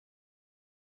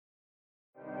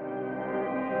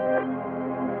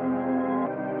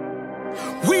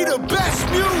We the best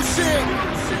music.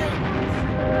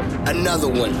 Another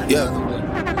one, yeah.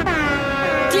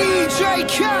 DJ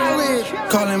Khaled.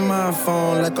 Calling my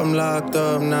phone like I'm locked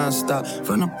up non-stop.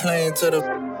 From the plane to the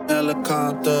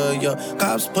helicopter, yeah.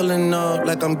 Cops pulling up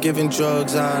like I'm giving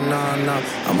drugs, nah.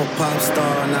 I'm a pop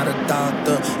star, not a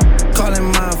doctor.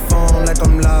 Calling my phone like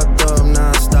I'm locked up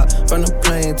non-stop. From the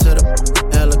plane to the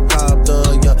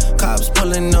helicopter, yeah. Cops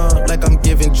pulling up like I'm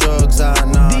giving drugs, nah.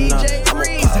 I'm a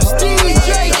pop star,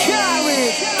 DJ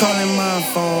Khaled. calling my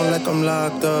phone like I'm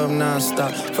locked up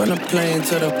non-stop. From the plane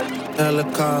to the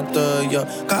helicopter,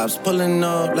 yeah. Cops pulling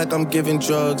up like I'm giving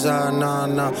drugs,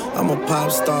 nah. I'm a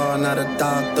pop star, not a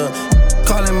doctor.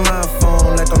 Calling my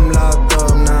phone like I'm locked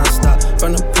up non-stop.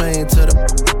 From the plane to the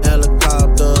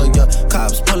helicopter, yeah.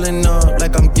 Cops pulling up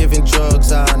like I'm giving drugs,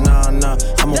 nah.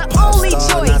 I'm a pop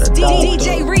star, not a doctor.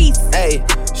 DJ Reese. Hey,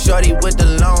 shorty with the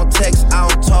long text, I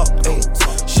don't talk. Ay.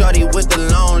 Shorty with the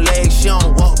long legs, she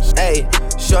don't walk. Ay.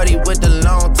 Shorty with the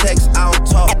long text, I don't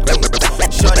talk. Ay.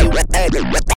 Shorty,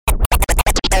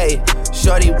 ay.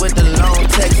 Shorty with the long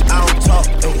text, I don't talk.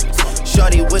 Ay.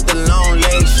 Shorty with the long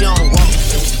legs, she don't walk.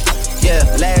 Yeah,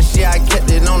 last year I kept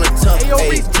it on the tuck.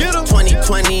 Ay.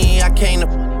 2020, I came to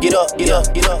get up.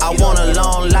 I want a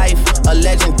long life, a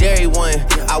legendary one.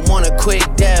 I want a quick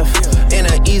death and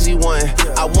an easy one.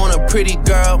 I want a pretty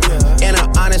girl and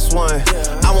an honest one.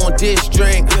 I want this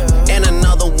drink and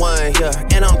another one, yeah.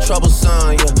 And I'm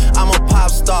troublesome, yeah. I'm a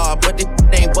pop star, but this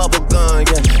ain't bubble gum,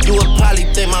 yeah. You would probably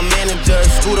think my manager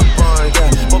is Scooter Braun,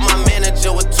 yeah. But my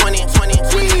manager was 2020.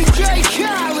 DJ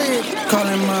Khaled.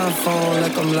 Calling my phone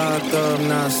like I'm locked up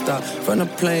non-stop. From the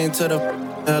plane to the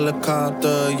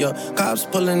helicopter, yeah. Cops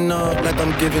pulling up like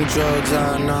I'm giving drugs,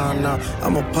 nah.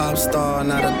 I'm a pop star,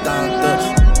 not a doctor.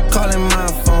 Calling my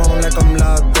phone like I'm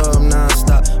locked up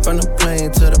non-stop. From the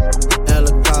plane to the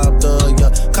helicopter,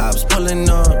 yeah. Cops pulling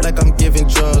up like I'm giving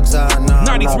drugs, nah.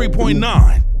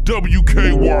 93.9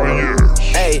 WKYS.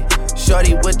 Hey,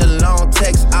 shorty with the long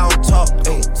text, I don't talk.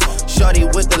 Ay. Shorty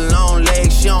with the long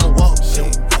legs, she don't walk.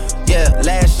 Ay. Yeah,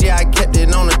 last year I kept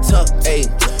it on the tuck. Ay.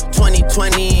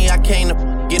 2020, I came to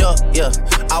get up, yeah.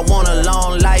 I want a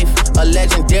long life, a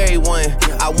legendary one.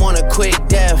 I want a quick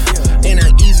death and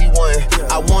an easy one.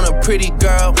 I want a pretty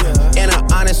girl and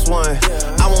an honest one.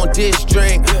 I want this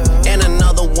drink and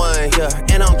another one, yeah.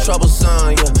 And I'm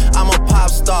troublesome, yeah. I'm a pop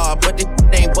star, but this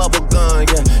ain't bubble gum,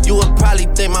 yeah. You would probably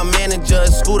think my manager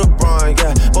is Scooter Braun,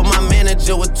 yeah. But my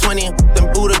manager was 20 and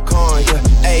Budokan, yeah.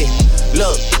 Hey,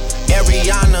 look.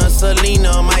 Ariana,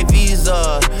 Selena, my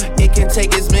visa. It can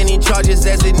take as many charges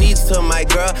as it needs to, my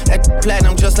girl. That's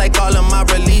platinum just like all of my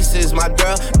releases, my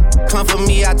girl. Come for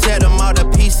me, I tear them all to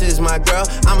pieces, my girl.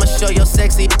 I'ma show your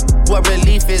sexy what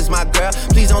relief is, my girl.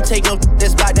 Please don't take no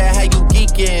that's about that how you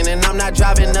geeking. And I'm not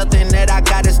driving nothing that I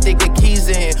gotta stick the keys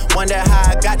in. Wonder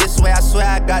how I got this way, I swear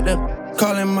I got the.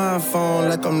 Calling my phone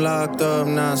like I'm locked up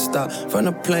non-stop. From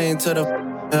the plane to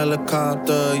the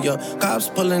helicopter, yeah. Cops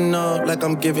pulling up like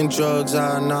I'm giving drugs,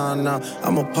 nah.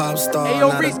 I'm a pop star,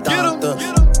 not a doctor.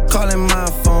 Calling my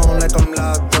phone like I'm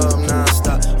locked up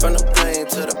non-stop. From the plane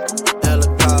to the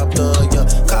helicopter, yeah.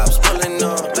 Cops pulling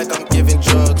up like I'm giving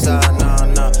drugs, nah.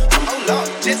 Oh Lord,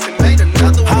 Jesse made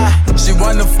another one. She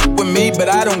wanna f with me, but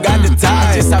I don't got the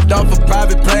time. Just hopped off a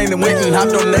private plane and went and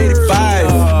hopped on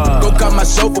 85. Go call my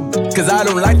chauffeur, cause I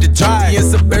don't like to drive. Me and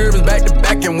Suburbans back to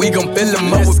back, and we gon' fill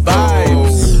them up with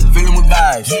vibes. Fill them with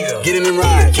vibes, get in and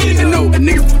ride. And know a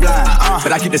nigga fly,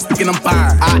 but I keep the stick and I'm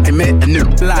fine. I ain't met a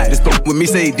nigga fly. Just spoke with me,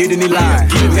 say he did and he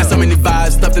lied. We got so many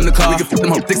vibes stuffed in the car, we can flip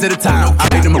them up 6 at a time. I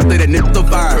made them up, play that nigga so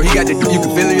fine. Girl, he got that, you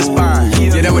can feel in your spine.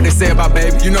 Yeah, that's what they say about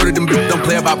baby. You know that them bitches don't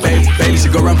play about baby. Baby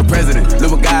should go run for president.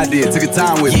 Look what God did, took a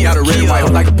time with me. Got a red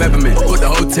white like a peppermint. Put the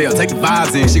hotel, take the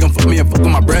vibes in. She gon' fuck me and fuck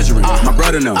with my brethren. My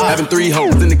brother now, having 3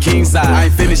 hoes in the king side.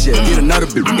 I ain't finished yet, get another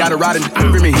bitch. Got a ride in the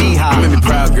screaming he high. You made me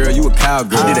proud, girl, you a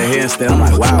cowgirl. Did a handstand, I'm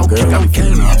like, wow, girl. Got me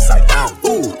killing her upside down.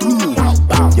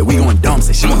 Yeah, we going dumb,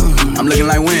 say she want. I'm looking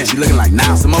like when, she looking like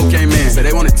now. Some more came in, said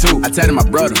they wanted 2. I tell my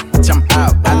brother, jump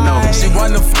out, I know. She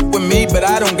wanna f with me, but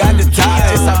I don't got the time.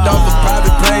 Just hopped off a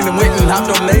private plane and went and hopped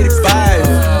on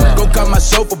 85. Go call my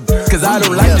chauffeur, cause I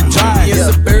don't like to drive. Me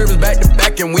and Suburbans back to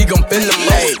back, and we gon' fill them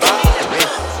up.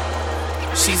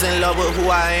 She's in love with who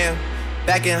I am.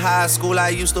 Back in high school, I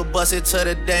used to bust it to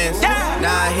the dance.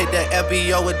 Now I hit the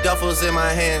FBO with duffels in my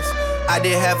hands. I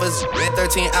did half a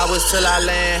 13 hours till I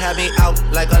land. Had me out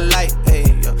like a light, ayy,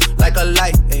 like a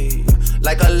light, ayy,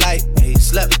 like a light, ayy.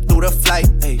 Slept through the flight,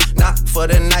 ayy, not for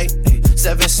the night, ayy.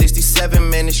 767,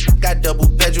 man, this shit got double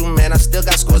bedroom, man. I still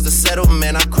got scores to settle,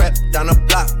 man. I crept down the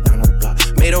block,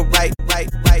 made a right,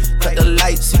 cut the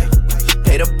lights, yeah.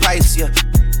 Pay the price, yeah.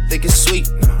 Think it's sweet,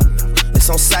 the it's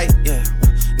on sight, yeah.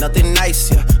 Nothing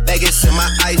nice, yeah. Vegas in my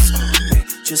ice,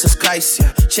 Jesus Christ,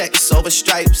 yeah. Checks over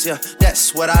stripes, yeah.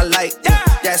 That's what I like, yeah.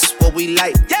 That's what we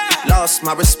like. Lost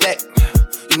my respect,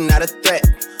 you not a threat.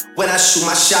 When I shoot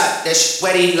my shot, that shit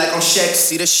wetty like on Shaq.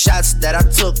 See the shots that I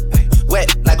took,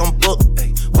 wet like on Book,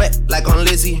 wet like on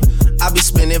Lizzie. I be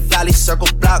spinning valley circle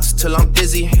blocks till I'm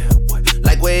dizzy.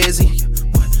 Like where is he?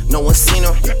 No one seen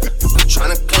him. I'm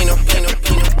tryna clean him, clean him,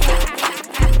 clean him, clean him.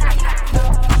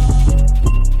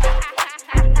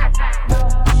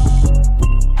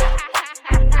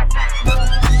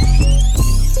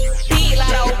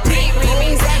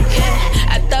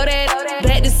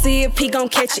 See if he gon'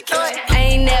 catch it. I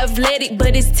ain't athletic,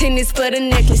 but it's tennis for the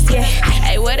necklace, yeah.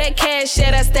 Hey, where that cash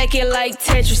at? I stack it like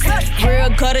Tetris. Real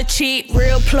gutter cheap,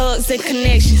 real plugs and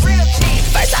connections.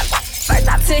 First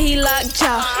up till he locked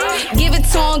jaw. Give it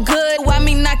to him good, why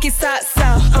me knock his socks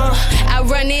off? I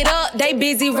run it up, they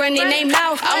busy running they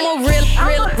mouth. I'm a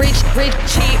real rich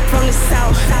cheap from the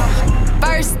south.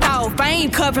 First off, I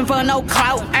ain't covering for no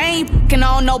clout. I ain't f***ing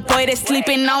on no boy that's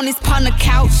sleeping on his partner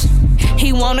couch.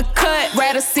 He wanna cut,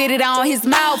 rather sit it on his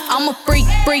mouth. I'm a freak,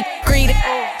 greedy,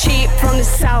 cheap from the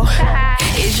south.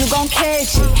 Is you gon'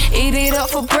 catch it? Eat it up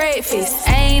for breakfast.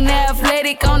 I ain't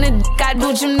athletic on the dick, I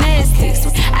do gymnastics.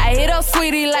 I hit up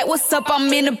sweetie like, what's up,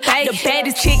 I'm in the bay. The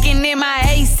baddest chicken in my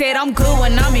A said I'm good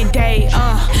when I'm in day.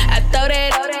 I throw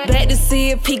that back to see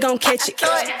if he gon' catch it.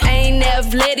 I ain't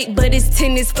athletic, but it's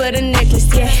tennis for the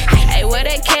necklace, yeah. Hey, where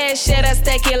that cash at? I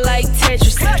stack it like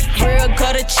Tetris. Real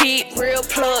gutter cheap, real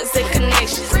plugs and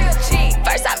connections.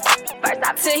 First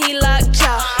up till he locked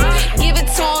jaw. Give it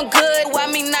to him good,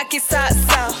 why me knock his socks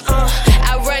off?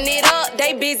 I run it up,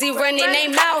 they busy running they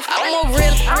mouth. I'm a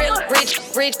real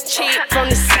rich cheap from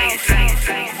the south.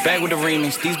 Back with the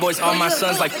remix. These boys all my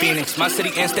sons like Phoenix. My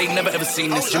city and state never ever seen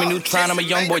this. Jimmy Neutron, I'm a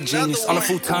young boy genius. On a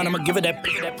futon, I'ma give it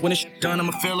that. When it's done,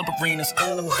 I'ma fill up arenas.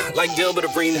 Ooh, like Gilbert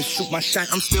Arenas. Shoot my shot,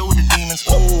 I'm still with the demons.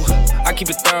 Ooh, I keep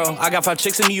it thorough. I got 5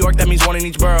 chicks in New York, that means 1 in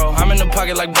each borough. I'm in the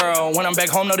pocket like Burrow. When I'm back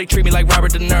home, no, they treat me like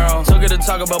Robert De Niro. Took her to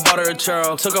talk about butter or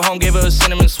churro. Took her home, gave her a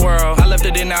cinnamon swirl. I left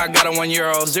it in, now I got her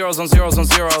 €1. Zeros on zeros on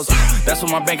zeros. That's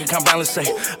what my bank account balance say.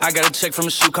 I got a check from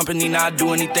a shoe company, now I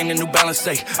do anything the New Balance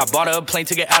say. I bought her a plane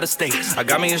to get out of state. I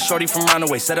got me a shorty from round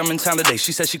the way, said I'm in town today.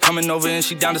 She said she coming over and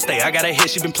she down to stay. I got a hit,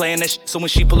 she been playing that shit, so when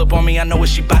she pull up on me, I know what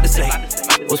she bout to say.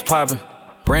 What's poppin'?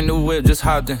 Brand new whip, just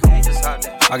hopped in.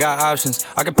 I got options,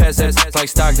 I can pass that like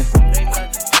Stockton.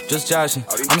 Just joshing,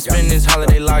 I'm spending this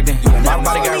holiday locked in. My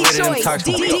body got rid of them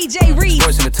toxins. DJ Reed.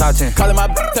 Voice in the top 10. Callin' my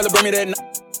tell her bring me that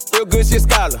real good shit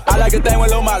scholar. I like a thing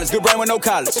with low mileage, good brain with no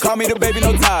college. Call me the baby,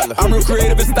 no Tyler. I'm real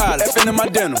creative and stylish. Effing in my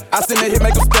denim. I send that hit,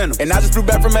 make them spin 'em. And I just flew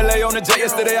back from LA on the jet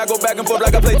yesterday. I go back and forth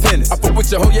like I play tennis. I fuck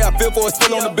with your hoe, yeah, I feel for it.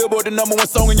 Still on the Billboard, the #1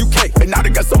 song in UK. And now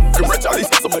they got so fucking rich, all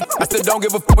these so much. I still don't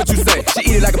give a fuck what you say. She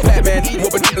eat it like a Pac-Man,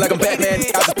 whoop it like I'm Batman.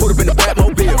 I just put up in the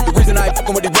Batmobile. The reason I ain't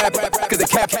fucking with these rappers, cause they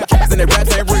caps and they raps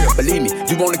ain't real. Believe me,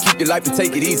 you wanna keep your life and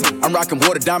take it easy. I'm rocking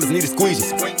water diamonds, need a squeegee.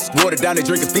 Water down, they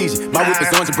drinking Fiji. My whip is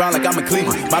orange and brown like I'm in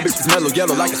Cleveland. My bitch is mellow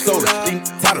yellow like a soda.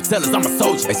 Title tell us I'm a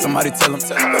soldier. Hey, somebody tell him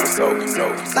I'm a soldier.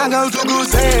 I go to go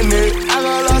saying it. I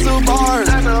got lots of bars.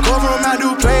 Go from out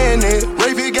to playing it.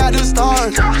 Ravy got the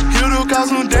stars. You do cause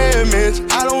some damage.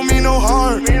 I don't mean no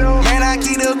harm. Man, I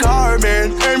keep the car,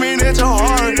 man. Aiming at your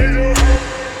heart.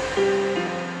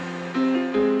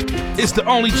 It's the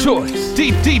only choice.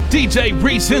 Deep DJ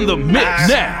Reese in the mix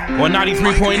now on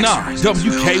 93.9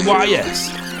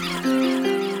 WKYS.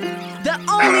 The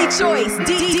only choice,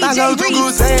 DJ I go to go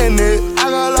Reese. saying it. I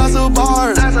got lots of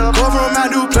bars. Go from out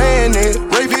to playing it.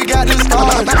 Ravy got the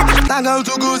stars. I go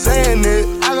to go saying it.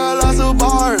 I got lots of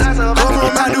bars. Go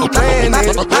from out to playing it.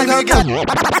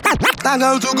 I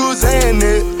go to go saying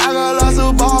it. I got lots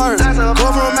of bars. Go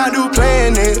from out to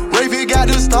playing it. Ravy got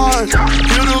the stars.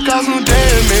 You do cause some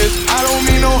damage. I don't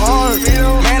mean no harm.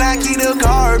 Man, I keep the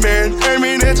car, man.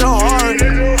 Aiming at your heart.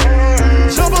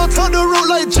 Jump on top the road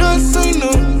like John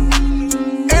Cena.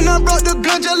 And I brought the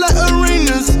gun just like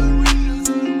arenas.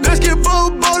 Let's get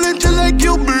ballin' just like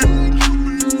Gilbert.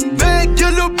 Bad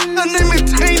yellow, her name is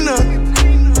Tina.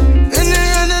 And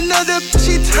then another,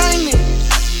 she tiny.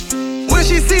 When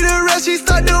she see the rest, she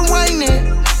start to whining.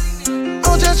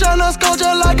 I'm just tryna score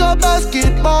just like a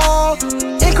basketball.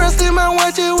 Encrusted my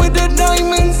watch it with the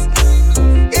diamonds.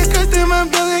 Encrusted my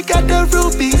belly, got the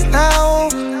rubies now.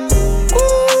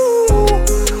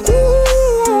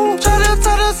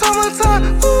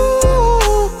 Summertime,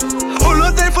 ooh. Hold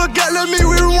up, they forgot, let me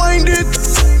rewind it.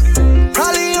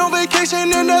 Probably on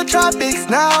vacation in the tropics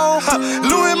now.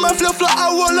 Louis my flip-flop,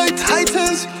 I wore like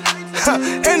Titans.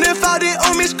 And if I did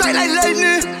on me, strike like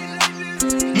lightning.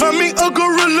 Might meet a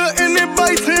gorilla and it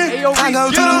biting. I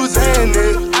got to saying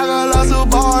it. I got lots of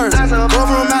bars. Come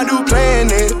from out to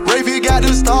planet. Rafe got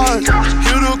the stars.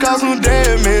 You do cause some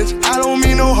damage. I don't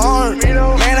mean no harm.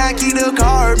 Man, I keep the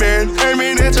carbon.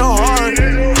 Aiming at your heart.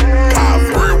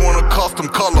 I want a custom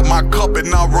color. My cup and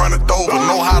I run it over.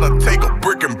 Know how to take a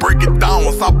brick and break it down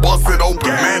once I bust it open.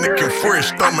 Mannequin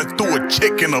fresh, thumbing through a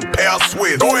chick in a pair of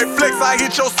sweats. Go ahead flex, I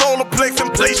hit your solar plex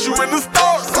and place you in the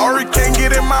stars. Sorry, can't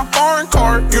get in my foreign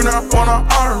card. You not wanna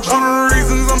arm. One of the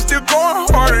reasons I'm still going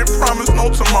hard. Ain't promise no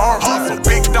tomorrow. Hustle,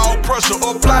 big dog pressure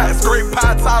applied. Straight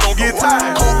pots, I don't get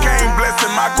tired. Cocaine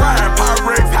blessing my grind.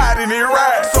 Pyrex hiding it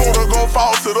right. Soda gon'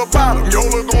 fall to the bottom.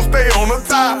 Yola gon' stay on the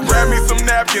top. Grab me some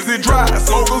napkins and dry.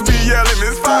 Smokers be yelling,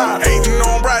 it's fine. Hating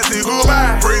on bright, say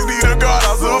goodbye. Praise be to God,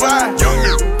 I survive. Young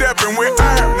nigga stepping with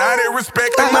iron. Now they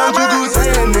respecting my mind.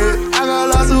 Saying it. I got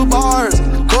lots of bars.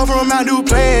 Come from out to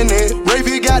planet.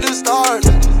 Rafe got the stars.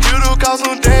 You do cause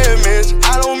some damage.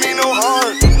 I don't mean no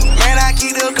harm. Man, I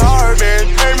keep the carbon.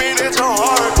 Aiming at your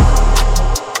heart.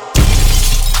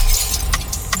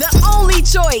 The only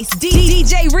choice,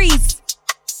 DJ Reese.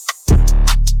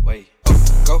 Wait,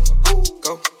 go,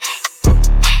 go.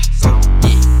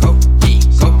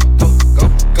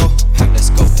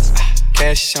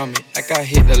 Cash on me, like I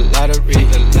hit the lottery.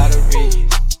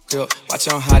 Girl, watch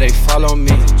on how they follow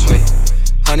me. Wait,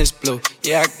 honey's blue,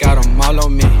 yeah, I got them all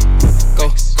on me.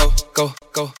 Go, go, go,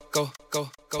 go, go,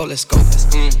 go, go, let's go.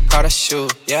 Got a shoe,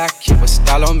 yeah, I keep a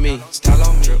style on me.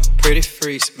 Pretty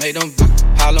freaks, make them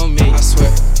pile on me. I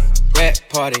swear, rat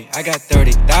party, I got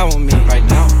 30,000 on me right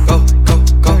now. Go, go,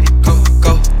 go, go,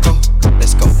 go, go,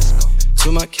 let's go.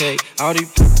 To my cake, all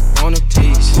these on a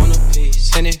piece.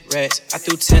 10 rats, I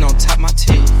threw 10 on top my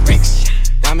teeth.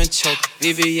 Diamond choke,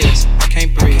 VVS, I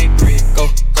can't breathe. Go,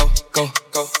 go, go,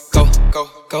 go, go, go,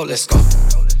 go, let's go.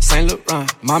 Saint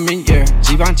Laurent, Mamiere,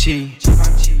 Givenchy.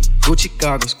 Gucci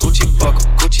goggles, Gucci buckle,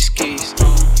 Gucci skis.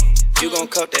 You gon'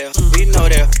 cut there, we know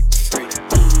that.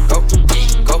 Go, go,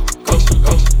 go, go, go,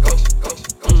 go.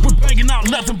 We're banging out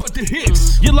nothing but the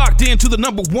hits. You're locked into the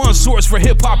number one source for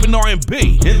hip-hop and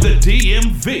R&B in the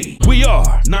DMV. We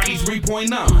are 93.9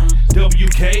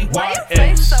 WKYS. Why your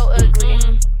face so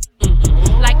ugly?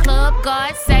 Like Club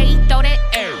God say, throw that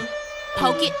air.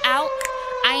 Poke it out,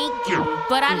 I ain't cute,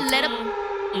 but I let him.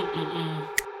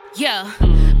 Yeah,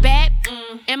 bad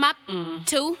am I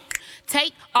too?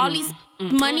 Take all these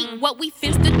money, what we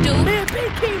finna do?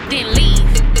 Then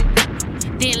leave,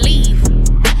 then leave.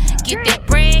 Get that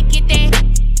bread, get that,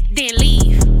 then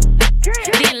leave.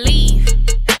 Then leave,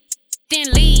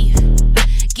 then leave.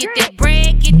 Get that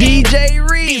bread, get that. DJ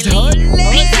Reese, Club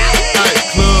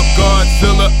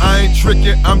Godzilla, I ain't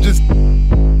tricking, I'm just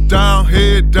down,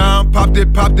 head down, pop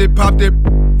that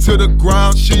to the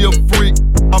ground. She a freak,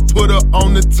 I put her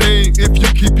on the team. If you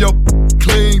keep your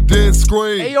clean, then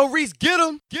scream. Hey yo, Reese, get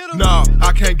him. No,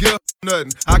 I can't give her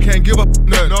nothing. I can't give her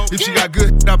nothing. No. If she got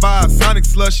good, I buy a Sonic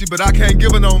slushy, but I can't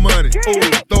give her no money. Ooh,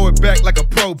 throw it back like a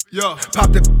pro. Yeah,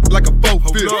 pop that like a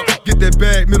faux fifth. Get that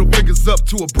bag, middle fingers up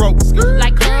to a broke.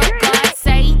 Like Club God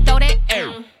say, throw that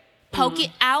air. Poke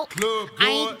it out, I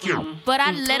ain't cute, but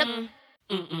I let him.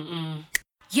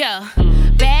 Yeah,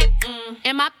 bad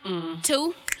am I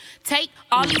too? Take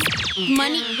all these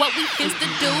money, what we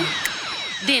finna do?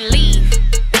 Then leave,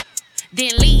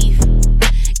 then leave.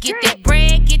 Get that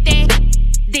bread, get that,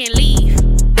 then leave,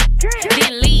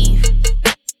 then leave,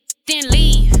 then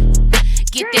leave.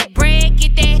 Get that bread,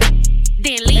 get that,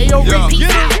 then leave.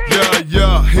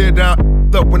 Yeah, head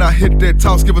down, up when I hit that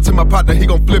toss, give it to my partner, he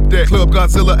gon' flip that. Club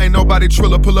Godzilla, ain't nobody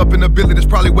Triller, pull up in the Billy, that's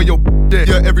probably where your at.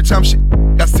 Yeah, every time she,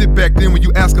 I sit back then when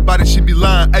you ask about it, she be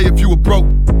lying. Hey, if you were broke,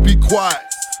 be quiet.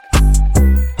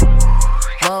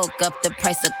 Woke up, the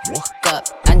price of woke up.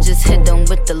 I just hit them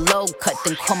with the low cut,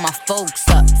 then call my folks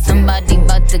up. Somebody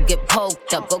about to get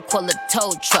poked up, go call a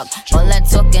tow truck. All that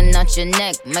talking out your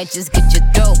neck might just get your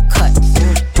throat cut.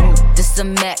 This a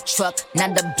Mack truck,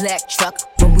 not a black truck.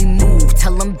 When we move,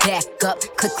 tell them back up.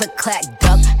 Click, click, clack,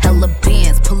 duck. Hella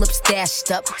bands, pull up,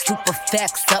 stashed up. Super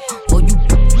facts up. Or you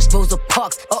Rosa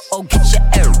Parks, uh-oh, get your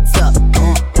errands up.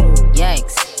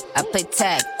 Yikes, I play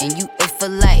tag and you it for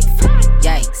life.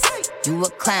 Yikes, you a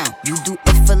clown, you do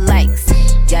it for likes.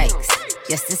 Yikes,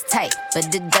 yes it's tight,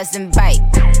 but it doesn't bite.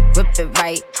 Rip it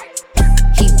right,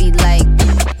 he be like,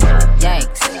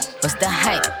 yikes, what's the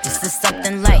hype? This is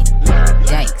something light.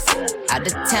 Yikes, out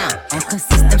of town on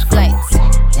consistent flights.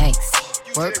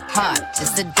 Yikes, work hard,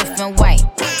 just a different way.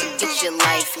 Get your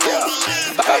life right.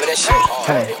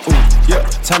 Hey, ooh, yeah,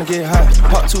 time to get high.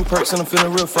 Pop 2 perks and I'm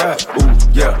feeling real fried. Ooh,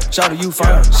 yeah, shout you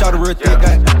fine. Shout real thick,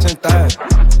 got 10 thighs.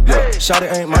 Yeah, shout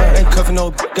ain't mine, ain't cuffing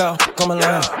no out, come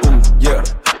alive. Ooh, yeah.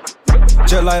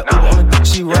 Just like on the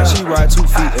she ride 2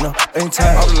 feet and ain't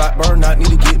tired. All the light burn out,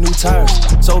 need to get new tires.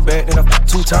 So bad that I f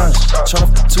 2 times.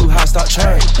 Tryna f too high, stop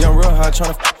trying. Young real high,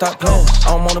 tryna f stop playing.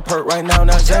 I'm on the perk right now,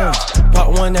 not Zans.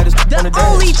 Part 1 that is on the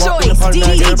only choice,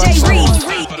 DJ Reese. It's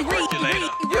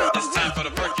time for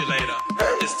the percolator.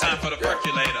 It's time for the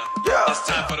percolator. It's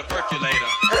time for the percolator.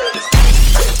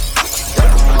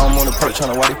 I'm on the perk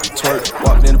tryna white twerk.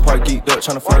 Walked in the park, geeked up,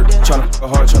 tryna flirt. Tryna f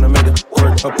hard, tryna make it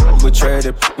work. Up with tread,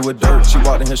 it with dirt. She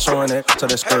walked in here showing that to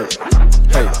that skirt.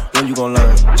 Hey, when you gon'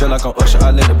 learn? Just like on Usher,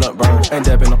 I let the blunt burn. Ain't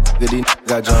dapping no these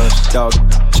got Jones. Dog,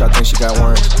 I think she got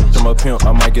worms. From a pimp,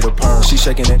 I might get a perm. She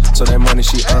shaking it, so that money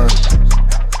she earned.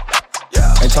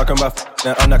 Ain't talking about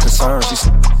now, I'm not concerned.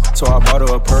 So I bought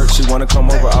her a perk. She wanna come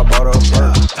over, I bought her a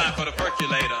perk. It's time for the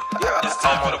percolator. It's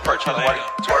time for the percolator.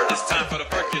 It's time for the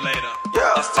percolator.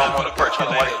 It's time for the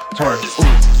percolator. Ooh,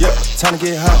 yeah, time to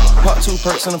get high. Pop 2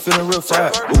 perks and I'm feeling real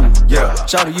fried. Ooh, yeah,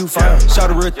 shout it, you fine.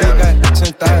 Shout it real thick, got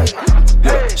 10 thighs.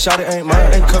 Yeah, shout it ain't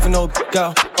mine. Ain't cuffing no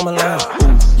gal, I'm alive.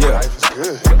 Ooh, yeah.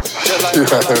 You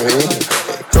know what I mean?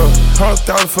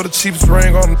 100,000 for the cheapest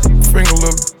ring on the finger,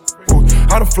 look. Ooh,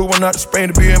 I done flew one out to Spain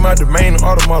to be in my domain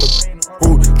automata.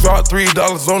 Ooh, dropped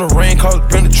 $3 on the rain, cause it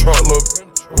been the truck, look.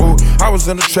 Ooh, I was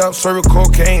in the trap, serving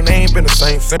cocaine, they ain't been the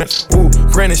same since. Ooh,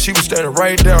 granted, she was standing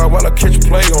right there while I catch a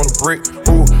play on the brick.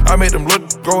 Ooh, I made them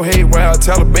look, go haywire,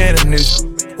 Taliban in this.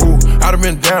 Ooh, I done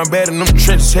been down bad in them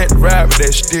trenches, had to ride with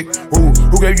that stick. Ooh,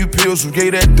 who gave you pills, who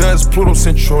gave that dust, Pluto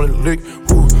sent you on the lick.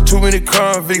 Ooh, too many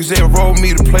convicts, they rolled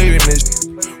me to play in this.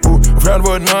 Ooh, I'm proud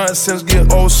about nonsense, get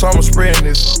old, so I'm spreading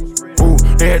this. Ooh,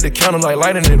 they had the counter like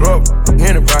lighting it up,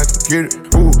 anybody could get it.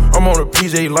 Ooh, I'm on a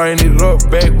PJ lighting it up,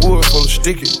 backwood full of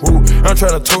sticky. Ooh, I'm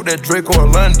trying to tote that Draco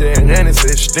in London and it's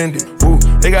extended. Ooh,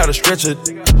 they gotta stretch it,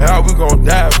 how we gon'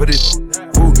 die for this?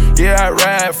 Ooh, yeah, I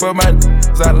ride for my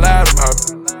I lied about.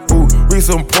 Ooh, we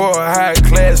some poor, high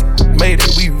class, made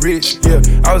it, we rich. Yeah,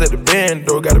 I was at the band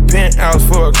though, got a penthouse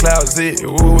for a closet.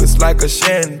 Ooh, it's like a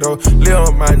shando, live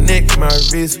on my neck, my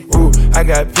wrist. Ooh, I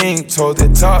got pink toes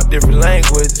that talk different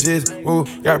languages. Ooh,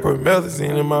 got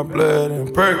promethazine in my blood and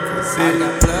Percocet. I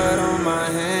got blood on my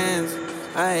hands,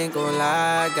 I ain't gon'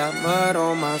 lie, I got mud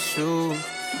on my shoes.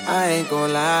 I ain't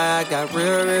gon' lie, I got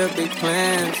real big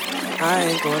plans. I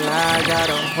ain't gon' lie, I got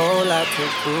a whole lot to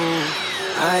prove.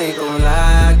 I ain't gon'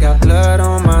 lie, I got blood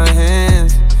on my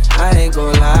hands. I ain't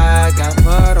gon' lie, I got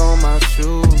mud on my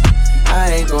shoes.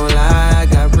 I ain't gon' lie, I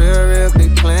got real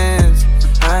big plans.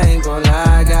 I ain't gon'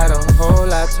 lie, I got a whole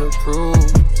lot to prove.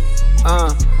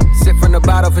 Sip from the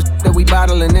bottle for that we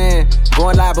bottling in.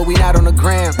 Going live, but we not on the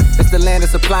gram. It's the land of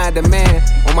supply and demand.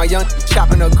 On my young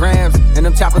chopping up grams, and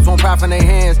them choppers won't pop in their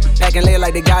hands. Acting late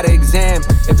like they got an exam.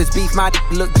 If it's beef, my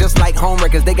look just like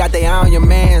homewreckers. They got their eye on your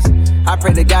mans. I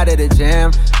pray to God at a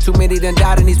jam. Too many done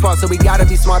died in these parts, so we gotta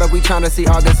be smarter. We tryna see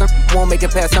August. Some won't make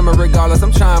it past summer regardless.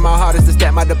 I'm trying my hardest to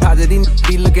stack my deposit. These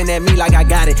be looking at me like I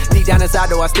got it. Deep down inside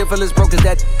though, I still feel as broke as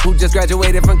that who just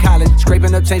graduated from college.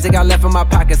 Scraping up change they got left in my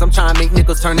pockets. I'm trying to make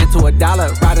nickels turn into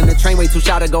 $1. Riding the train way too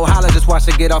shy to go holler. Just watch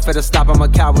it get off at a stop, I'm a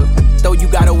coward. Though you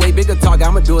got a way bigger target,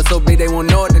 I'ma do it so big they won't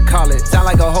know what to call it. Sound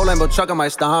like a whole Lambo truck on my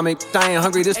stomach. I ain't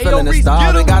hungry, this feeling is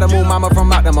starving. Gotta move mama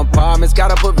from out them apartments.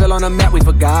 Gotta put Bill on the map, we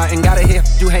forgot. And gotta hit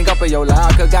you hang up in your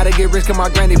locker. Gotta get rich cause my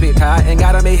granny big high. And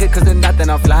gotta make hit cause there's nothing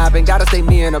I'm flopping. Gotta stay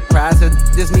me in the process.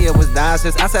 This me, it was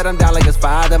nonsense. I said I'm down like his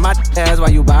father. My ass why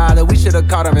you bother. We should've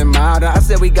caught him in milder. I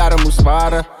said we gotta move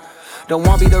smarter. Don't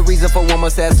want be the reason for one more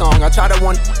sad song. I tried to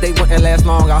one, they wouldn't last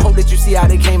long. I hope that you see how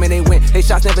they came and they went. They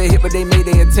shots never hit, but they made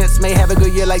their intents. May have a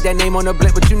good year like that name on the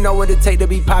blimp, but you know what it take to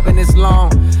be popping this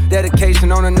long.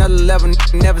 Dedication on another level,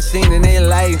 never seen in their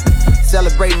life.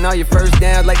 Celebrating all your first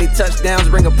downs like they touchdowns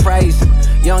bring a price.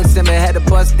 Young Simba had to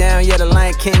bust down, yeah, the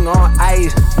Lion King on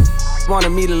ice. Wanted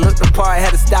me to look the part,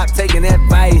 had to stop taking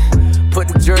advice. Put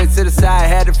the jury to the side,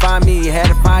 had to find me, had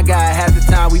to find God. Half the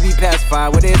time we be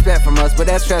pacified, what they expect from us, but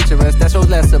that's treacherous, that shows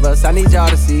less of us. I need y'all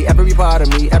to see every part of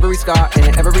me, every scar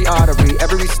and every artery,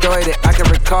 every story that I can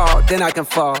recall, then I can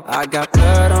fall. I got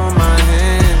blood on my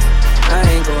hands, I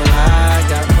ain't gon' lie, I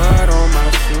got mud on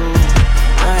my shoes.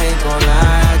 I ain't gon'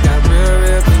 lie, I got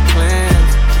real big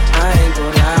plans. I ain't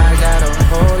gon' lie, I got a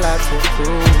whole lot to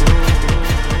prove.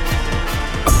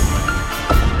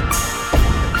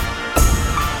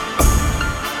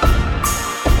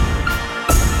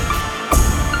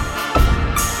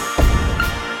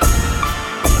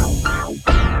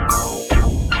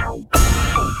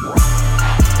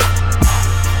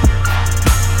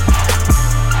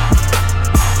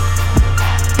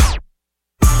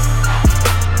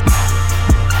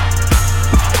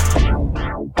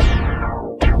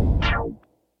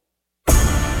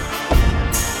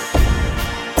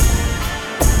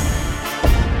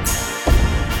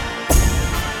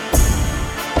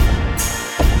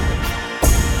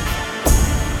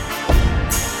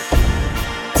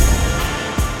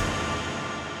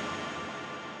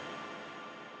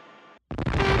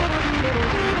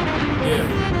 Yeah,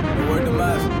 the word to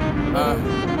master.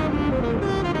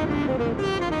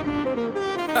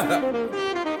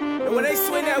 And when they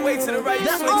swing that way to the right, you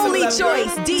The swing to only the left.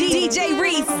 choice, DJ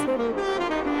Reese.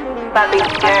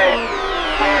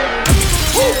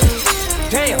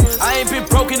 Damn, I ain't been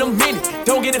broke in a minute.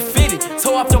 Don't get it fitted.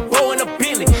 Toe off the bow in a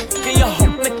Bentley. Get your hoe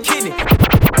in the kidney.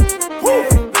 Woo.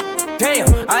 Damn,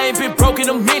 I ain't been broke in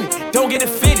a minute. Don't get it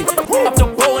fitted. Off the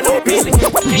bow in a Bentley.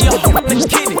 Get your hoe in the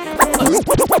kidney.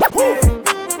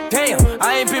 Damn,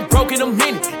 I ain't been broke in a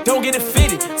minute. Don't get it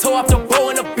fitted. Toe off the bow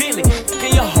in a Bentley.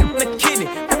 Get your hoe in the kidney.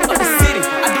 Up the city,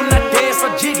 I do not dance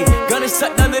or jiggy. Gun is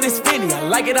shut under this Finny. I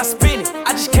like it, I spin it.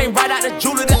 I just came right out the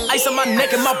jeweler, the ice on my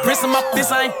neck and my wrist and my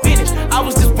fist. I ain't finished. I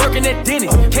was just working at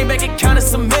Dennis. Came back and counted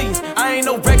some millions. I ain't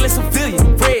no regular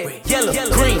civilian. Red, yellow,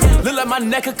 green. Look like my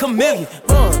neck a chameleon.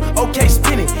 Okay,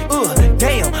 spin it.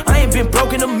 Damn, I ain't been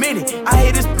broke in a minute. I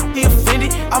hate this he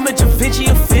offended. I'm a Da Vinci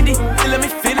offended. Then let me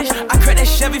finish. I cracked that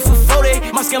Chevy for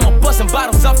 40. My scammer busting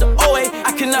bottles off the OA.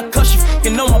 I cannot cuss you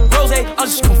fucking on my bros. I'm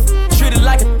just gon' treat it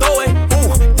like a throwaway.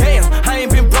 Damn, I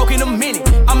ain't been broke in a minute.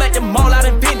 I'm at the mall out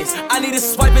in business. I need a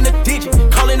swipe in a digit.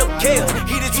 Calling up Kale.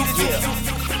 He the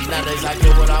Nowadays I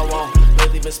get what I want.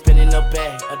 Lately been spinning the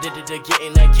bag. Addicted to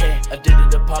getting that cash.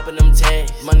 Addicted to popping them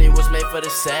tags. Money was made for the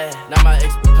sad. Now my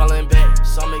ex calling back.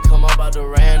 Saw me come up out the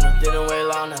random. Didn't wait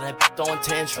long, now that throwing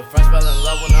tantrum. Friends fell in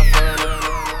love when I'm feeling.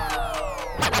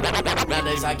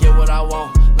 Nowadays I get what I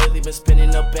want. Lately been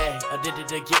spinning the bag. Addicted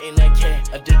to getting that cash.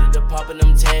 Addicted to popping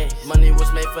them tags. Money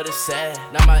was made for the sad.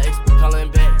 Now my ex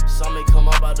calling back. Saw me come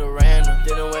up out the random.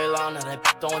 Didn't wait long, now that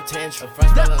throwing tantrum.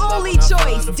 Friends fell in love only when I'm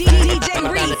choice, DJ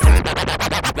Reese.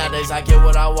 Nowadays I get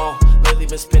what I want. Lately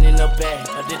been spinning the bag.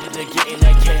 Addicted to getting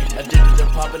that cash. Addicted to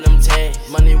popping them tags.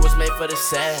 Money was made for the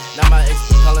sad. Now my ex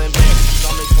calling back.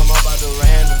 Saw me come up out the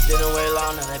random. Didn't wait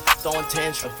long, now that throwing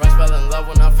tantrum. Friends fell in love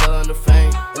when I'm feeling the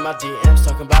fame. In my DMs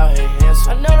talking about hey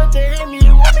handsome. I know that they hate me,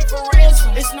 you want me for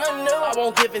ransom. It's nothing new, I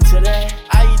won't give it to that.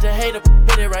 I eat the hater,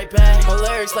 hit it right back. My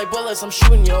lyrics like bullets, I'm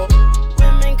shooting yo.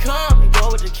 Women come and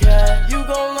go with the cat. You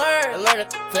gon' learn and learn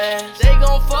it fast. They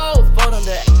gon' fold on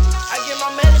that. I get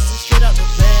my medicine straight out the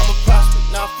bag. I'm a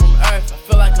prospect, not from Earth. I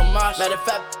feel like a marsh. Matter of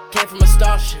fact, came from a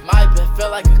starship. My bed feel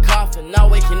like a coffin. Not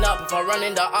waking up. If I run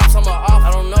into ops, I'm off.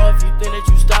 I don't know if you think that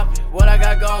you stop it. What I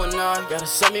got going on? Gotta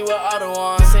send me with other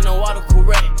ones. This ain't no auto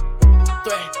correct.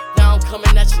 Threat. Now I'm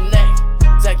coming at your neck.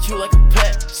 Act you like a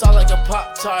pet. Sound like a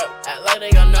Pop-Tart. Act like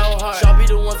they got no heart. Y'all be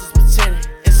the ones that's pretending.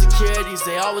 Insecurities,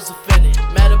 they always offended.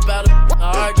 Mad about it,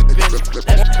 I argue business.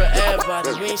 That's for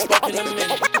everybody, we ain't spoken a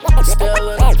minute. I'm still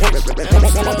in the picture, and I'm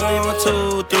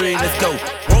still 1, 2, 3, let's go.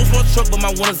 Rolls Royce truck, but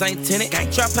my winners ain't tinted.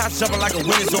 Trap house jumping like a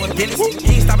winner's on Guinness.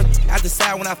 He ain't stopping, I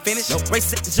decide when I finish.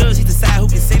 Race at the judge, he decide who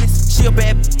can sentence. She a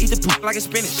bad, eat the poop like a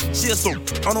spinach. She a soup,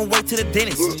 on her way to the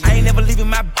dentist. I ain't never leaving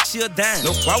my bitch, she a dime.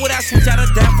 Why would I switch out a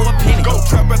dime for a penny? Go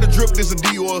trap out the drip, this a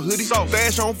D or a hoodie.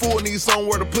 Stash on full, need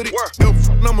somewhere to put it.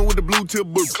 Number with the blue tip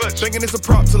boot. Thinking it's a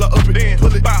prop till I up it, then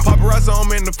pull it. Paparazzi on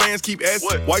me and the fans keep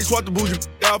asking. Why you swap the bougie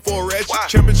out for a ratchet?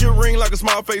 Championship ring like a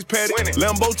small face patty.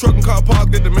 Lambo truck and car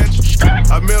parked at the mansion.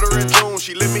 I met her in June,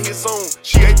 she let me hit soon.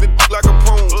 She ate the like a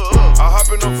prune. I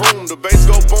hop in the room, the bass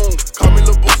go boom. Call me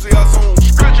Lil Boosie, I zoom.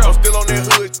 I'm still on that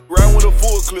hood, riding with a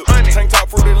full clip. Tank top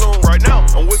fruity loom. Right now,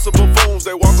 I'm with some buffoons,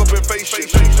 they walk up and face shit.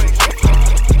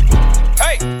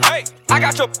 Hey, I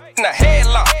got your in a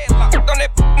headlock. On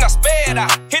that and I sped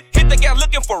out. Hit the gas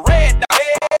looking for red dot.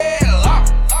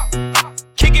 Headlock.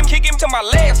 Kick him to my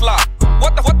legs lock.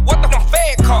 What the them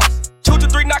fed cost? 2 to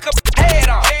 3 knock up head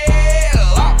off.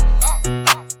 Headlock.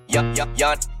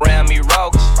 Young round me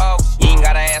rogues. You ain't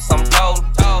gotta ask some told.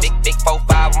 Big 4, 5,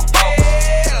 I'm 4.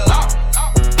 Headlock.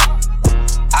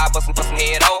 I bust some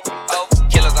head open.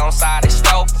 Killers on side, they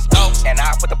stove. And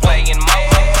I put the play in mode.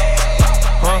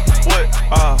 What?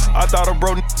 I thought a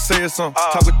bro said something.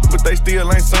 Talkin', but they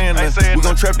still ain't saying nothing. We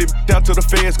gon' trap this out till the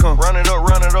feds come. Run it up.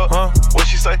 Huh? What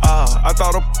she say? I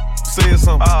thought a said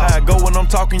something. How I go when I'm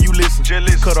talking, you listen.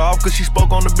 Cut her off cause she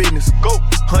spoke on the business. Go.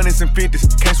 100s and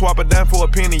 50s. Can't swap it down for a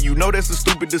penny. You know that's a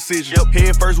stupid decision.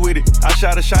 Head first with it. I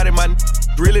shot a shot at my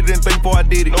really didn't think before I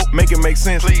did it. Make it make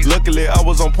sense. Please. Luckily, I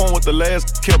was on point with the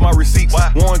last. Kept my receipts.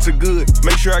 Warranted good.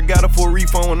 Make sure I got her for a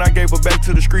refund when I gave her back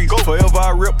to the streets. Go. Forever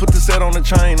I rip, put the set on the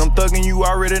chain. I'm thugging you,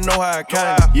 already know how I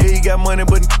came. Yeah, he got money,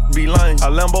 but be lame. I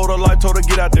Lambo'd her life, told her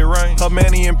get out that rain. Her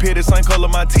manny and pitty, same color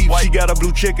my teeth. White. She got a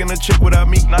blue chick and a chick without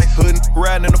me. Nice. Hood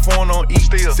riding in the phone on E.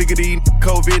 Still. Sick of these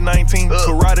COVID-19.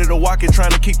 Karate to walk it,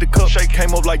 trying to kick the cup. Shake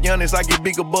came up like Giannis, I get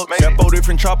bigger bucks. Got 4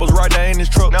 different choppers right there in this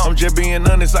truck. I'm just being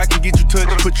honest, I can get you touched.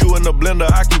 Put you in the blender,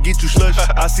 I can get you slush.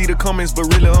 I see the comments, but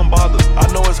really unbothered.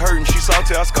 I know it's hurting, she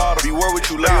salty, I scarred her. Beware what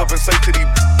you lay up and say to these.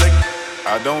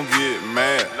 I don't get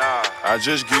mad, I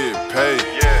just get paid.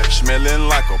 Smelling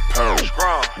like a pearl,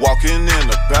 walking in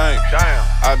the bank.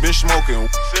 I've been smoking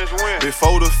since when?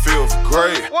 Before the 5th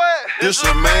grade. This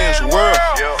a man's world,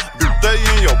 stay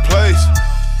in your place.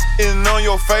 And on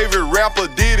your favorite rapper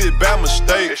did it by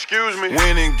mistake. Excuse me.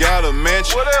 Went and got a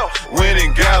mansion. What else? Went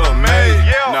and got a maid.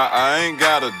 Now I ain't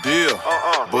got a deal,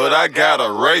 but I got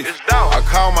a rate. I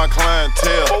call my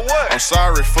clientele. For what? I'm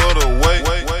sorry for the wait.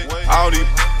 All these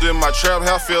in my trap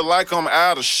house feel like I'm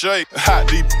out of shape. Hot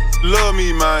deep love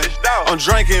me, man. I'm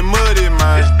drinking muddy,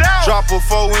 man. Drop a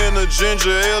 4 in a ginger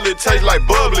ale, it tastes like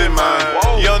bubbly, man.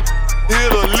 Young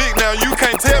hit a lick, now you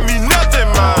can't tell me nothing,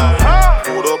 man.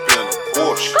 Pulled up in a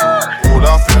Porsche, pulled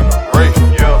off in a Wraith.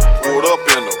 Pulled up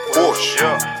in a Porsche,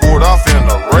 pulled off in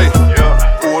a Wraith.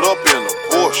 Pulled up in a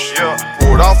Porsche,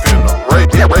 pulled off in a Wraith.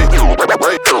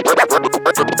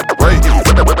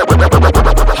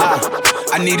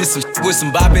 I needed some with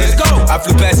some bop in it. I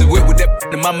flew past the whip with that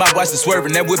in my mouth, watched it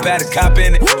swerving. That whip had a cop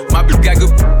in it. My bitch got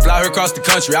good, fly her across the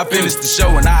country. I finished the show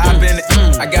and I hop in it.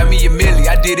 I got me a milli,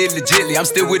 I did it legitly. I'm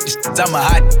still with the shit, I'm a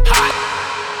hot.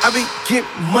 I be getting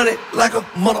money like a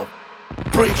mother.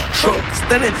 Bridge truck,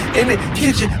 standing in the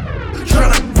kitchen,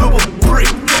 tryna build a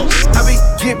brick. I be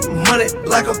getting money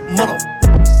like a mother.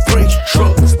 Bridge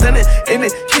truck, standing in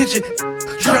the kitchen,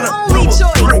 tryna build a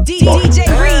brick. DJ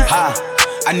Reese.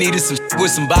 I needed some with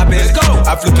some bop in it.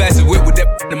 I flew past the whip with that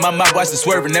in my mouth, watched it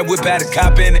swerving. That whip had a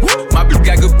cop in it. My bitch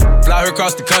got good, fly her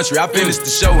across the country. I finished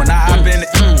the show and I hop in it.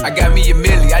 I got me a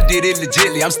milli, I did it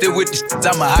legitly. I'm still with the shit,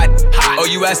 I'm a hot. Oh,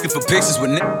 you asking for pictures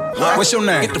with nigga? What's your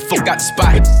name? Get the fuck out the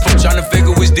spot. Tryna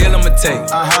figure which deal I'ma take.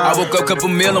 I woke up, couple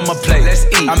meal on my plate. Let's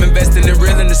eat. I'm investing in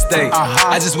real estate.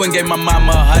 I just went and gave my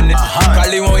mama 100.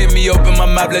 Probably won't hear me open my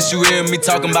mouth unless you hear me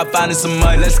talking about finding some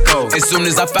money. Let's go. As soon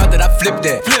as I found that, I flipped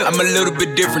that. I'm a little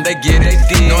bit different, they get it.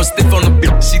 No, I'm stiff on the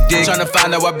bitch, she dig. Tryna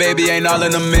find out why baby ain't all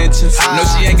in the mentions. No,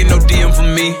 she ain't get no DM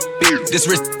from me. This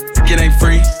wrist, it ain't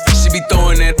free. She be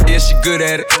throwing that, yeah, she good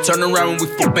at it. Turn around when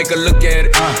we make her look at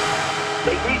it.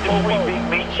 They need to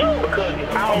big because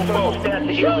it's all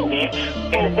circumstances again.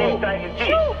 And the same thing is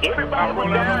this. Everybody was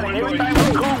down and everybody was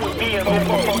cool with being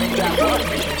before they got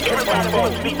busted. Everybody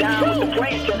supposed to be down with the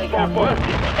place till they got busted.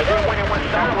 And then when it went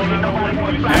sideways, nobody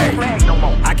want to fly the flag no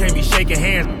more. I can't be shaking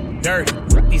hands dirty.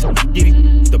 These get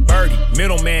it, the birdie.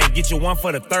 Middleman, get you one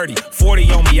for the 30.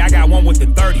 40 on me, I got one with the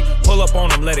 30. Pull up on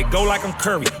them, let it go like I'm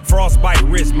Curry. Frostbite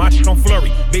wrist, my shit on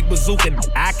flurry. Big bazooka,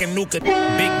 I can nuke it.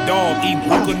 Big dog, eat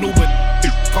hookah nooba.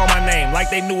 Call my name like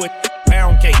they knew it.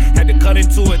 Pound cake, had to cut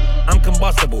into it. I'm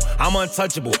combustible, I'm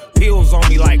untouchable. Pills on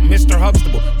me like Mr.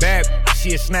 Huxtable. Bad,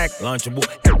 she a snack, lunchable.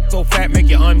 So fat, make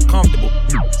you uncomfortable.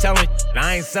 Selling,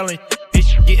 I ain't selling.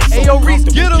 Getting so Ayo, Reese,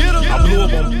 get him. I blew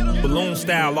up on balloon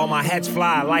style. All my hats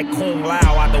fly like Kung Lao.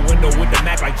 Out the window with the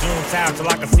Mac like June Tao. Till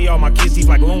I can see all my kids teeth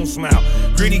like Loon Smile.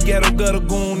 Gritty ghetto gutter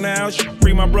goon now.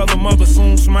 Free my brother, mother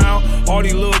soon smile. All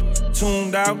these little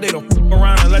tuned out. They don't f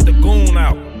around and let the goon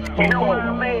out. You know why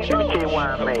I'm mad? Let me tell you why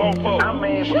I'm mad. I'm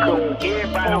mad because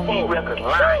everybody on these records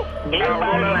lying.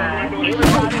 Everybody lying.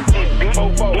 Everybody just big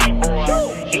boys.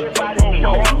 Everybody these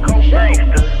hardcore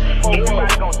gangsters.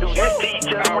 Everybody gonna do this to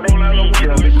each other when they see each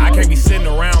other. I can't be sitting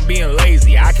around being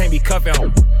lazy. I can't be cuffing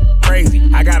on crazy.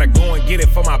 I gotta go and get it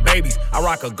for my babies. I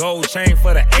rock a gold chain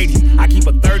for the 80s. I keep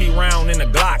a 30 round in the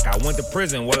Glock. I went to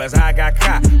prison, well that's how I got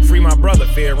caught. Free my brother,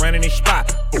 fair running his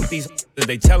spot. These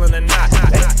they telling or not.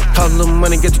 Call a little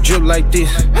money, get the drip like this.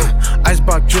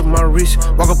 Icebox drip my wrist.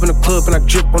 Walk up in the club and I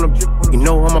drip on the. You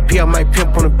know I'm a P, I might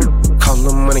pimp on the. Call a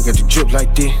little money, get the drip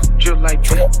like this. Drip like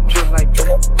drip, drip like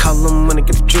drip. Call a little money,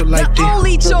 get the drip like this.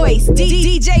 Only choice,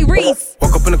 DJ Reese.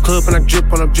 Walk up in the club and I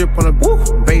drip on the, drip on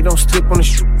the. Babe, don't slip on the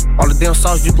shoe. All the damn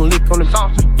sauce you can lick on the.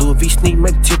 Louis V sneak,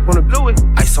 make a tip on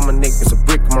the. Ice on my neck, it's a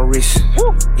brick on my wrist.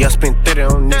 Yeah, I spent 30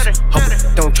 on this.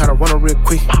 Hope don't try to run her real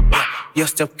quick. Yeah,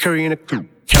 Steph Curry in the crew.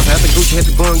 Can't have the Gucci, had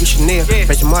to go and get Chanel.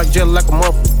 Fashion my gel like a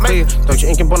motherfucker player. Thought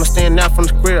your ink and bun stand out from the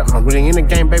square. I'm really in the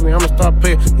game, baby, I'm a star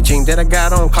player. The jean that I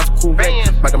got on cost a cool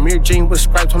rate. Like a mirror jean with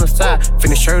stripes on the side.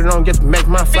 Finish shirt on just to match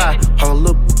my fly. Hold on,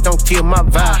 look, don't kill my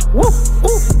vibe. Woo,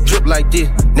 woo, drip like this.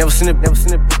 Never seen it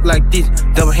like this.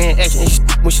 Double hand action and she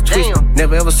when she twist.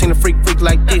 Never ever seen a freak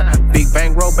like this. Big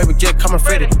bang roll, baby, jet coming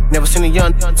Freddy. Never seen a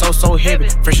young so heavy.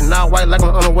 Fresh and all white like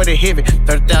I'm on the way to heavy.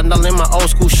 $30,000 in my old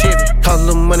school Chevy. Call a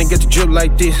little money, get the drip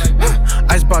like this.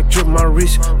 Icebox drip my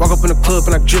wrist. Walk up in the club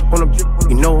and I drip on the.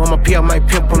 You know I'm a P, I might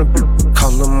pimp on the. Call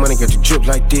a little money, get the drip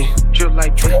like this. Drip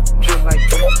like drip, drip like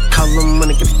drip. Call a little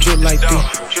money, get the drip like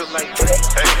this. Drip like this.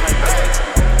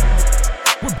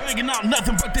 banging out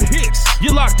nothing but the hits.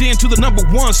 You're locked into the number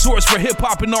one source for hip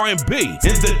hop and R&B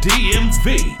in the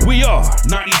DMV. We are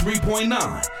 93.9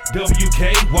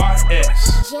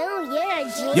 WKYS.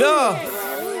 Yeah.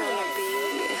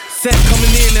 Set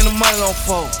coming in and the money on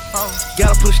fold.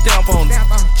 Gotta put a stamp on it.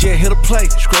 Yeah, hit a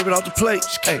plate, scrape it off the plate.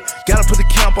 Hey, gotta put the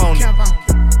camp on it.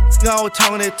 You always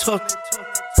talking that tough.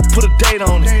 Put a date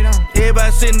on it.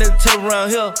 Everybody sitting at the table around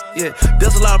here. Yeah,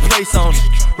 there's a lot of place on it.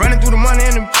 Running through the money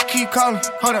and the keep calling.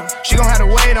 Hold up, she gon' have to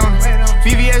wait on it.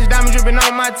 VVS diamond dripping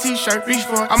on my t-shirt. Reach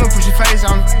for it, I'ma put your face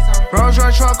on it. Rolls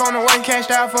Royce truck on the way,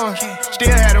 cashed out for it. Still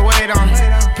had to wait on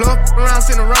it. Plug around,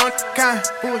 sitting around, kind.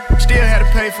 Still had to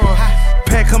pay for it.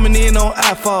 Pack coming in on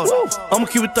iPhone. I'ma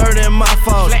keep it 30 in my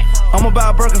fault. I'ma buy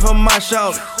a Birkin from my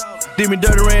shop. Did me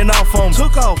dirty, ran off on me.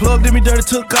 Took off. Plug did me dirty,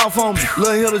 took off on me.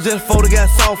 Lil' Hilda just folded, got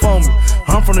soft on me.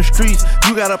 I'm from the streets,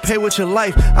 you gotta pay with your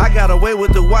life. I got away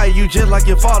with the white, you just like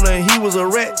your father, and he was a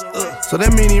rat. So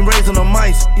that mean he raising the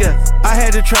mice, yeah. I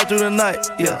had to try through the night,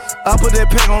 yeah. I put that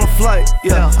pack on a flight,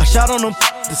 yeah. I shot on them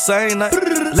the same night.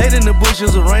 Late in the bush,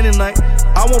 it's a rainy night.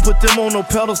 I won't put them on no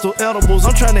pedestal edibles.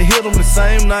 I'm trying to hit them the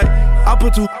same night. I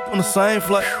put two on the same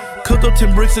flight. Cooked up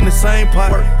 10 bricks in the same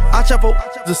pot. I chop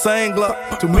up the same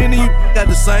Glock. Too many of you got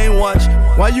the same watch.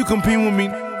 Why you compete with me?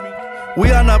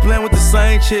 We are not playing with the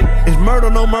same chick. It's murder,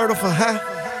 no murder for high.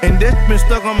 And that's been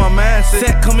stuck on my mindset.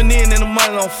 Set coming in and the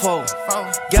money on fold.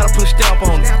 Gotta put a stamp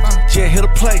on it. Yeah, hit a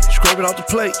plate, scrape it off the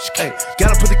plate. Hey,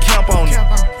 gotta put the camp on it.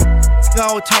 You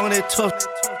always talking that tough.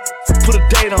 Put a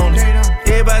date on it.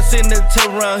 Everybody sitting at the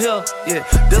table around here. Yeah,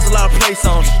 there's a lot of place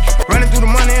on it. Running through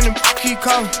the money and the keep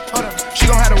calling. Hold up, she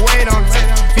gon' have to wait on it.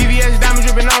 VVS diamond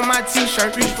dripping on my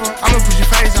t-shirt. Reach for it, I'ma put your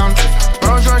face on it.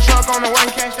 Rolls Royce truck on the way,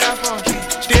 cashed out for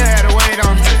it. Still had to wait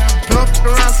on it. Plug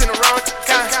around, sitting around,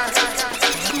 kind.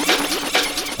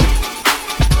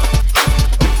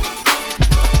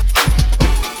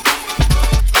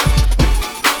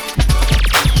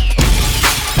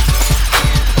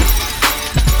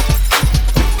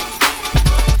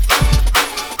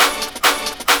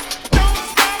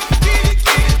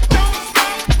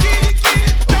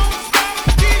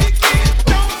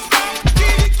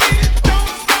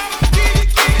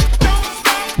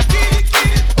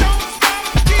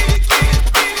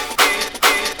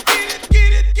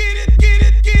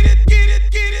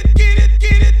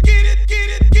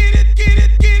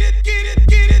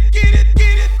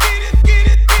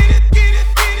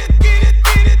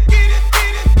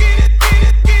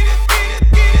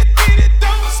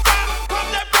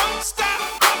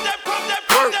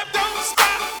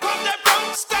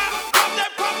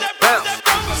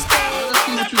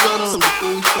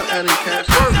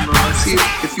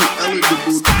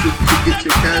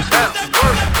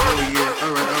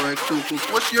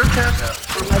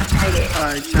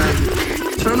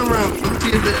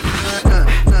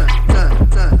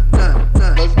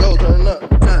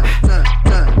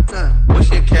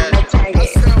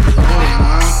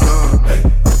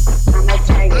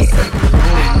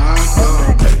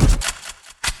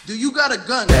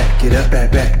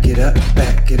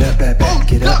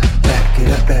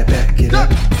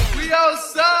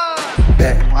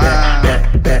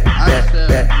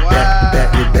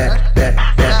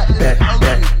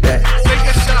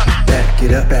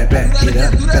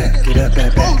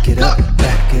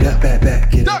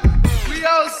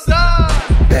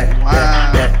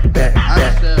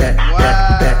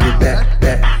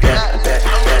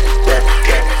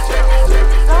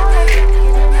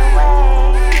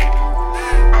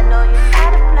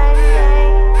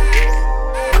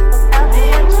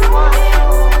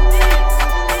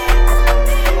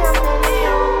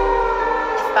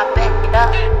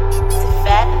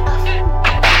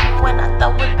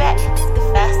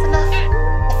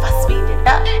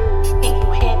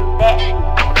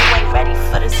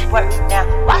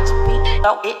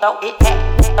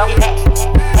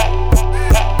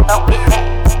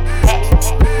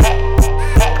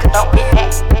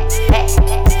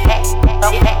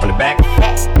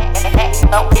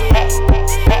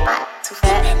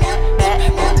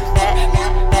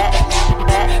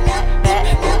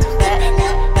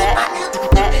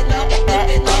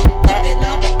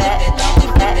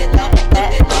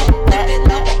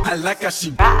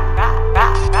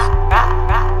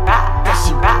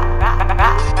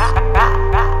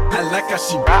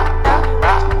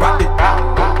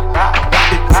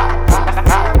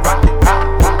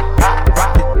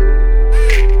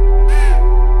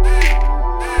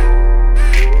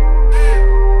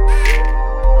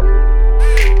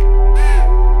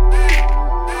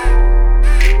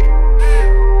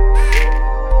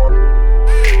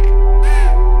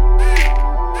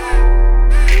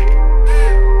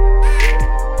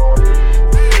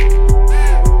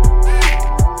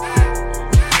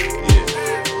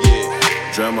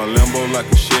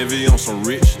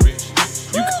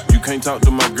 can't talk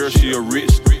to my girl, she a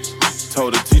rich.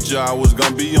 Told the teacher I was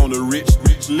gonna be on the rich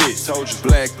lit. Told you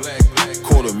black,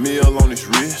 $250,000 on his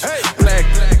wrist. Black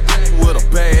with a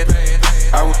bag.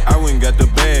 I went and got the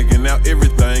bag and now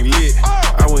everything lit.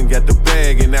 I went and got the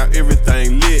bag and now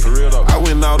everything lit. I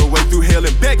went all the way through hell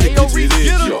and back to get it.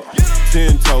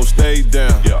 10 toes, stayed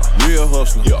down. Real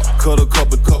hustler. Cut a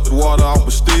cup of water off,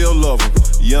 but still love him.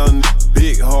 Young,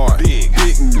 big heart, big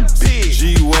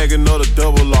G-Wagon or the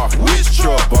double R. Which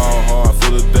truck? Ball hard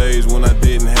for the days when I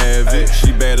didn't have it.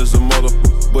 She bad as a mother,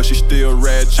 but she still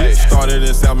ratchet. Started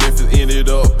in South Memphis, ended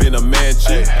up in a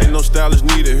mansion. Ain't no stylist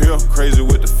needed here, crazy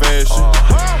with the fashion.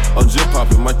 I'm just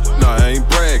popping my, nah, I ain't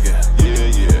bragging.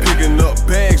 Picking up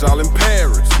bags all in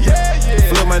Paris.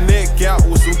 Flip my neck out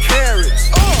with some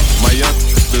carrots. My young,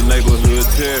 the neighborhood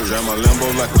terror. Drive my Lambo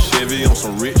like a Chevy on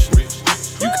some rich.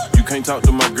 You can't talk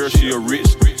to my girl, she a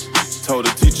rich. Told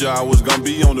the teacher I was gonna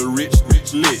be on the rich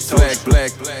lit.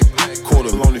 Black,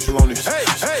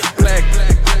 $250,000. Black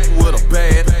with a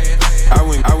bag. I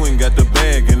went got the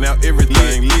bag and now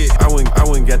everything lit. I went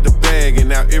got the bag and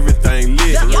now everything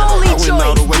lit. I went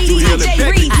all the way through hell and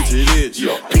back to get it.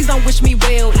 Please don't wish me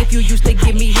well if you used to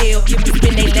give me hell. Give me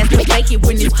spin they last to fake it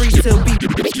when it's free to be.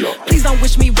 Please don't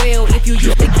wish me well if you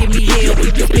used to give me hell.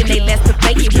 If you spin they last to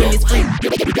fake it when it's free.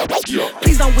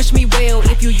 Please don't wish me well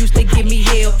if you used to give me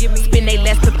hell. Give me spin they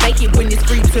last to fake it when it's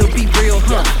free to be real,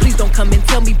 huh? Please don't come and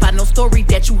tell me about no story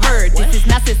that you heard. This is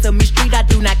not Sesame Street, I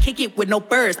do not kick it with no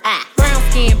birds. Brown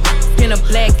skin, in a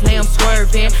black lamb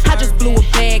swerving. I just blew a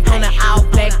bag on an all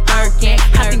black Birkin.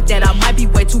 I think that I might be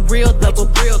way too real, double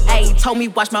real. Ayy, told me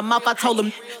watch my mouth, I told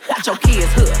him watch your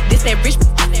kids hood. This that rich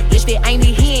that ain't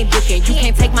me, he ain't looking. You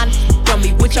can't take my from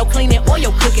me with your cleaning or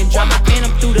your cooking. Drive my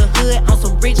phantom through the hood on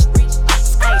some rich.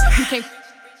 Ayy, you can't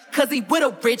cause he with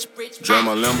a rich. Drive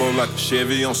my Lambo like a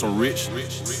Chevy on some rich.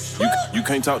 You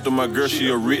can't talk to my girl, she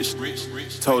a rich.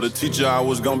 Told the teacher I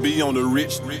was gonna be on the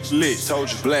rich lit.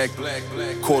 Told you black,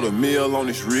 $250,000 on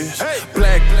his wrist.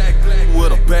 Black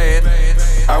with a bag.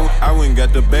 I went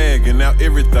got the bag and now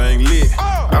everything lit.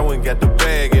 I went got the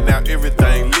bag and now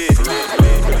everything lit.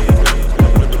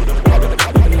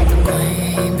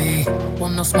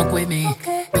 Want no smoke with me?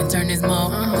 Been turn this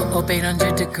mug up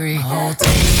 800 degree. Whole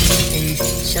team,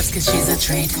 chefs 'cause she's a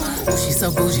treat. She's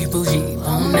so bougie,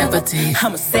 on never-tea.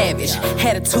 I'm a savage,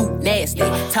 attitude nasty.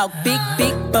 Talk big,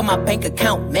 but my bank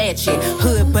account match it.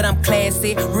 Hood, but I'm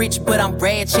classy. Rich, but I'm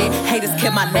ratchet. Haters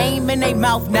kept my name in their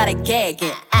mouth, not a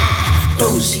gagging.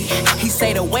 Bougie. He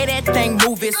say the way that thing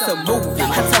move, it's a movie.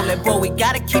 I told that boy we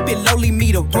gotta keep it lowly,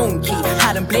 me the room key.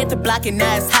 I done bled the block and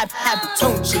now it's hot,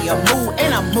 Tunchi. I'm mood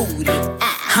and I'm moody.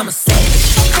 I'm a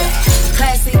savage.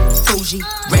 Classy, bougie,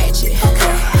 ratchet.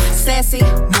 Sassy,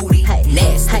 moody,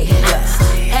 nasty.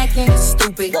 Acting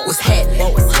stupid, what's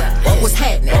happening? What's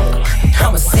happening?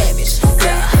 I'm a savage.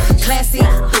 Classy,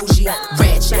 bougie,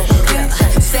 ratchet.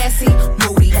 Sassy,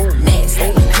 moody,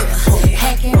 nasty.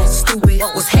 Hacking, stupid,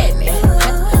 what's happening?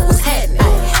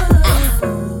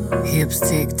 Hips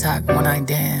tick-tock when I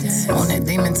dance. On that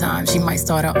demon time, she might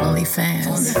start her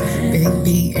OnlyFans. Big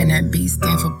B and that B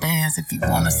stand for bands. If you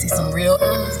wanna see some real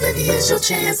baby, here's your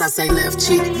chance. I say left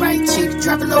cheek, right cheek,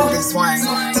 drop it low this swing.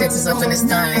 Texas up in this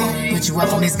thing, put you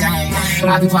up on this game.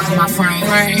 I be walking my frame,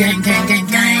 gang.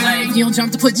 You don't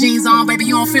jump to put jeans on, baby,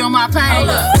 you don't feel my pain.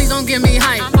 Please don't give me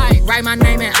hype, write my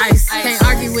name in ice. Can't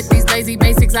argue with these lazy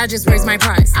basics, I just raise my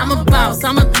price. I'm a boss,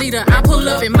 I'm a leader, I pull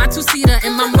up in my two-seater,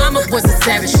 and my mama was a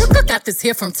savage. Got this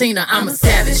here from Tina, I'm a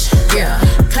savage, yeah.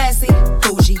 Classy,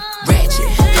 bougie,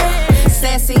 ratchet.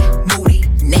 Sassy,